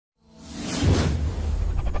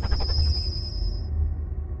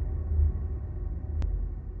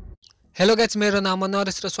Hello guys, मेरो नाम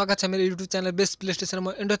नरेश र स्वागत छ मेरो युट्युब च्यानल बेस्ट प्ले स्टेसनमा।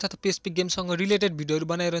 म एन्ड्रोइड तथा पीएसपी गेमसँग रिलेटेड भिडियोहरू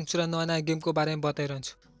बनाइरहन्छु र नयाँ नयाँ गेमको बारेमा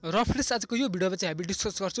बताइरहन्छु। र फ्रेन्ड्स, आजको यो भिडियोमा चाहिँ हामी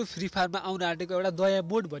डिस्कस गर्छु फ्री फायरमा आउन आँटेको एउटा नयाँ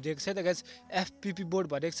मोड भनिएको छ त गाइस, एफपीपी मोड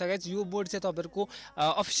भनिएको छ गाइस। यो मोड चाहिँ तपाईहरुको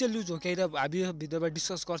अफिसियल युज हो कि हैन हामी यो भिडियोमा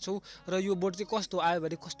डिस्कस गर्छौं र यो मोड चाहिँ कस्तो आयो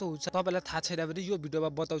भने कस्तो हुन्छ तपाईलाई थाहा छैन भने यो भिडियोमा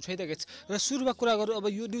बताउँछु है त गाइस। र सुरुमा कुरा गरौँ, अब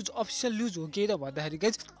यो न्यूज अफिसियल न्यूज हो कि हैन भन्दाखेरि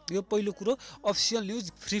गाइस, यो पहिलो कुरो अफिसियल न्यूज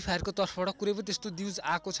फ्री फायरको तर्फबाट कुनै पनि त्यस्तो न्यूज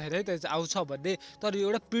आएको छैन है त, आउँछ भन्ने। तर यो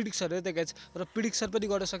एउटा प्रिडिक्सन हो त गाइस, र प्रिडिक्सन पनि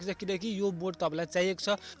गर्न सकिन्छ किनकि यो मोड तपाईलाई चाहिएको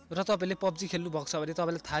छ र तपाईले पबजी खेल्नु भएको छ भने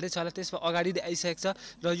तपाईलाई थाहा छ होला त्यसमा अगाडि नै आइसकेको छ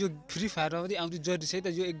र यो फ्री फायरमा पनि आउनु जरुरी छ है त।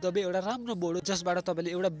 यो एकदमै एउटा राम्रो मोड हो जसबाट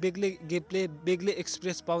तपाईले एउटा बेग्लै गेम प्ले बेग्लै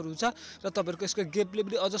एक्सपिरियन्स पाउनुहुन्छ र तपाईहरुको यसको गेम प्ले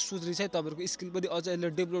पनि अझ सुध्रिन्छ है, तपाईहरुको स्किल पनि अझ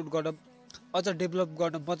यसले डेभलप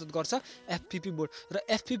गर्न मद्दत गर्छ एफपीपी मोड। र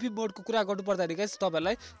एफपीपी मोडको कुरा गर्नु पर्दाखेरि गाइस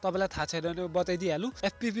तपाईलाई थाहा छैन भने बताइदिहालु।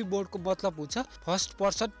 एफपीपी मोडको मतलब हुन्छ फर्स्ट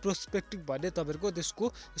पर्सन पर्सपेक्टिभ भन्ने तपाईहरुको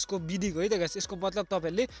यसको मिनिङ हो है त गाइस। यसको मतलब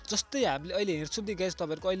तपाईहरुले जस्तै हामीले अहिले हेर्छौं नि गाइस,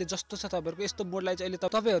 तपाईहरुको अहिले जस्तो छ तपाईहरुको यस्तो मोडलाई चाहिँ अहिले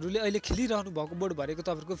तपाईहरुले अहिले खेलिरहनु भएको मोड भनेको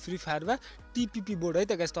तपाईहरुको फ्री फायरमा टीपीपी मोड है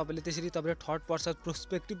त गाइस। तपाईले त्यसरी तपाईले थर्ड पर्सन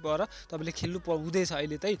पर्सपेक्टिभ भएर तपाईले खेल्नु हुँदैछ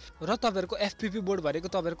अहिले चाहिँ। र तपाईहरुको एफपीपी मोड भनेको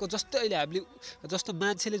तपाईहरुको जस्तै अहिले हामीले जस्तो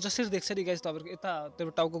मान्छेले जसरी देख्छ नि गाइस, तपाईहरुको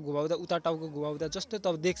यता टाउको घुमाउँदा उता टाउको घुमाउँदा जस्तै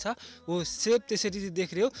तपाईँ देख्छ हो सेप त्यसरी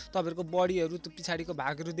देखिरह्यो। तपाईहरुको बडीहरु त्यो पछाडीको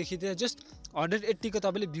भागहरु देखिँदैन, जस्ट 180 को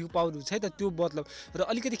तपाईले भ्यू पाउनुहुन्छ है त, त्यो मतलब। र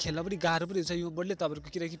अलिकति खेल्न पनि गाह्रो पनि हुन्छ यो मोडले तपाईहरुको,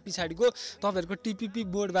 किनकि पछाडीको तपाईहरुको टीपीपी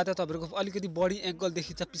मोडबाट तपाईहरुको अलिकति बडी एंगल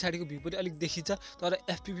देखिन्छ, पछाडीको भ्यू पनि अलिक देखिन्छ। तर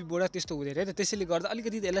एफपीपी मोडमा त्यस्तो हुँदैन है त, त्यसैले गर्दा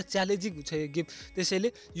अलिकति यसलाई च्यालेन्जिङ हुन्छ यो गेम। त्यसैले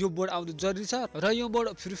यो मोड आउनु जरुरी छ र यो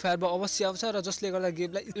मोड फ्री फायरमा अवश्य आउँछ र जसले गर्दा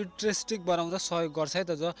गेमलाई इन्ट्रेस्टिङ बनाउन सहयोग गर्छ है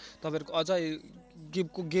त। ज तपाईहरुको अझ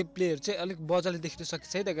गेमको गेम प्लेहरु चाहिँ अलिक मजाले देखिन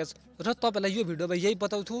सकिन्छ है त गाइस। र तपाईलाई यो भिडियोमा यही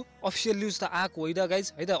बताउँछु, अफिसियल न्यूज त आएको होइन गाइस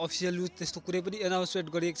है त। अफिसियल न्यूज त्यस्तो कुनै पनि एनाउन्समेन्ट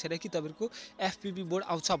गरिएको छैन कि तपाईहरुको एफपीपी मोड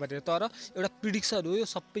आउँछ भनेर। तर एउटा प्रिडिक्सन हो, यो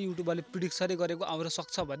सबै युट्युबरले प्रिडिक्सनै गरेको आउन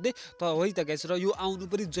सक्छ भन्ने त हो है त गाइस। र यो आउनु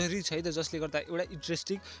पनि जरुरी छ है त, जसले गर्दा एउटा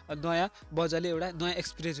इन्ट्रेस्टिङ नयाँ मजाले एउटा नयाँ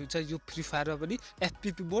एक्सपिरियन्स हुन्छ यो फ्री फायरमा पनि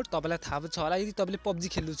एफपीपी मोड। तपाईलाई थाहा छ होला, यदि तपाईले पबजी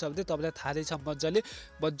खेल्नु छ भने तपाईलाई थाहा नै छ मजाले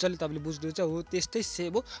तपाईले बुझ्नुहुन्छ हो, त्यस्तै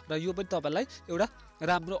सेम हो। र यो पनि तपाईलाई एउटा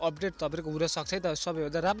राम्रो अपडेट तपाईहरुको हुन सक्छ है त,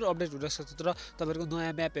 सबैभन्दा राम्रो अपडेट हुन सक्छ। तर तपाईहरुको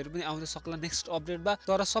नयाँ म्यापहरु पनि आउन सक्ला नेक्स्ट अपडेटमा।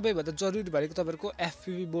 तर सबैभन्दा जरुरी भनेको तपाईहरुको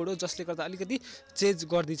एफपीपी मोड हो, जसले गर्दा अलिकति चेन्ज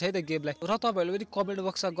गर्दिन्छ है त गेमलाई। र तपाईहरुले पनि कमेन्ट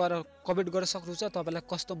बक्समा गएर कमेन्ट गर्न सक्नुहुन्छ तपाईलाई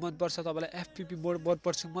कस्तो मन पर्छ, तपाईलाई एफपीपी मोड मन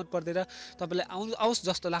पर्छ मन पर्दैन, तपाईलाई आओस्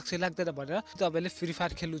जस्तो लाग्छ लाग्दैन भनेर। तपाईले फ्री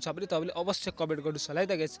फायर खेल्नु छ भने तपाईले अवश्य कमेन्ट गर्नुस् होला है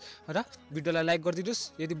त गाइस। र भिडियोलाई लाइक गरिदिनुस्,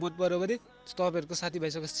 यदि मन पर्यो भने तपाईहरुको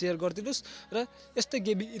साथीभाइसँग शेयर गरिदिनुस् र यस्तै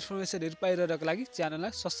गेमिङ इन्फर्मेसनहरु पाइरहनको लागि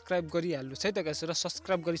च्यानललाई सब्स्क्राइब गरिहाल्नुस् है त गाइस। र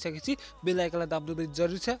सब्स्क्राइब गरिसकेपछि बेल आइकनलाई दाब्नु पनि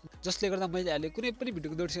जरुरी छ, जसले गर्दा मैले हालेको कुनै पनि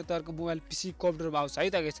भिडियोको नोटिफिकेसन तपाईहरुको मोबाइल पीसी कम्प्युटरमा आउँछ है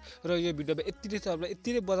त गाइस। र यो भिडियोमा यति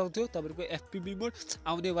नै बताउँथ्यो तपाईहरुको एफपीपी मोड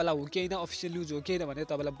आउने वाला हो कि हैन, अफिसियल न्यूज हो कि हैन भनेर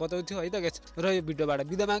तपाईलाई बताउँथ्यो है त गाइस। र यो भिडियोबाट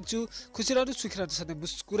बिदा माग्छु। खुसी रहनुस्, सुखी रहनुस्, सधैँ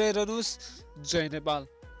मुस्कुराइरहनुस्। जय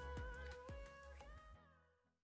नेपाल।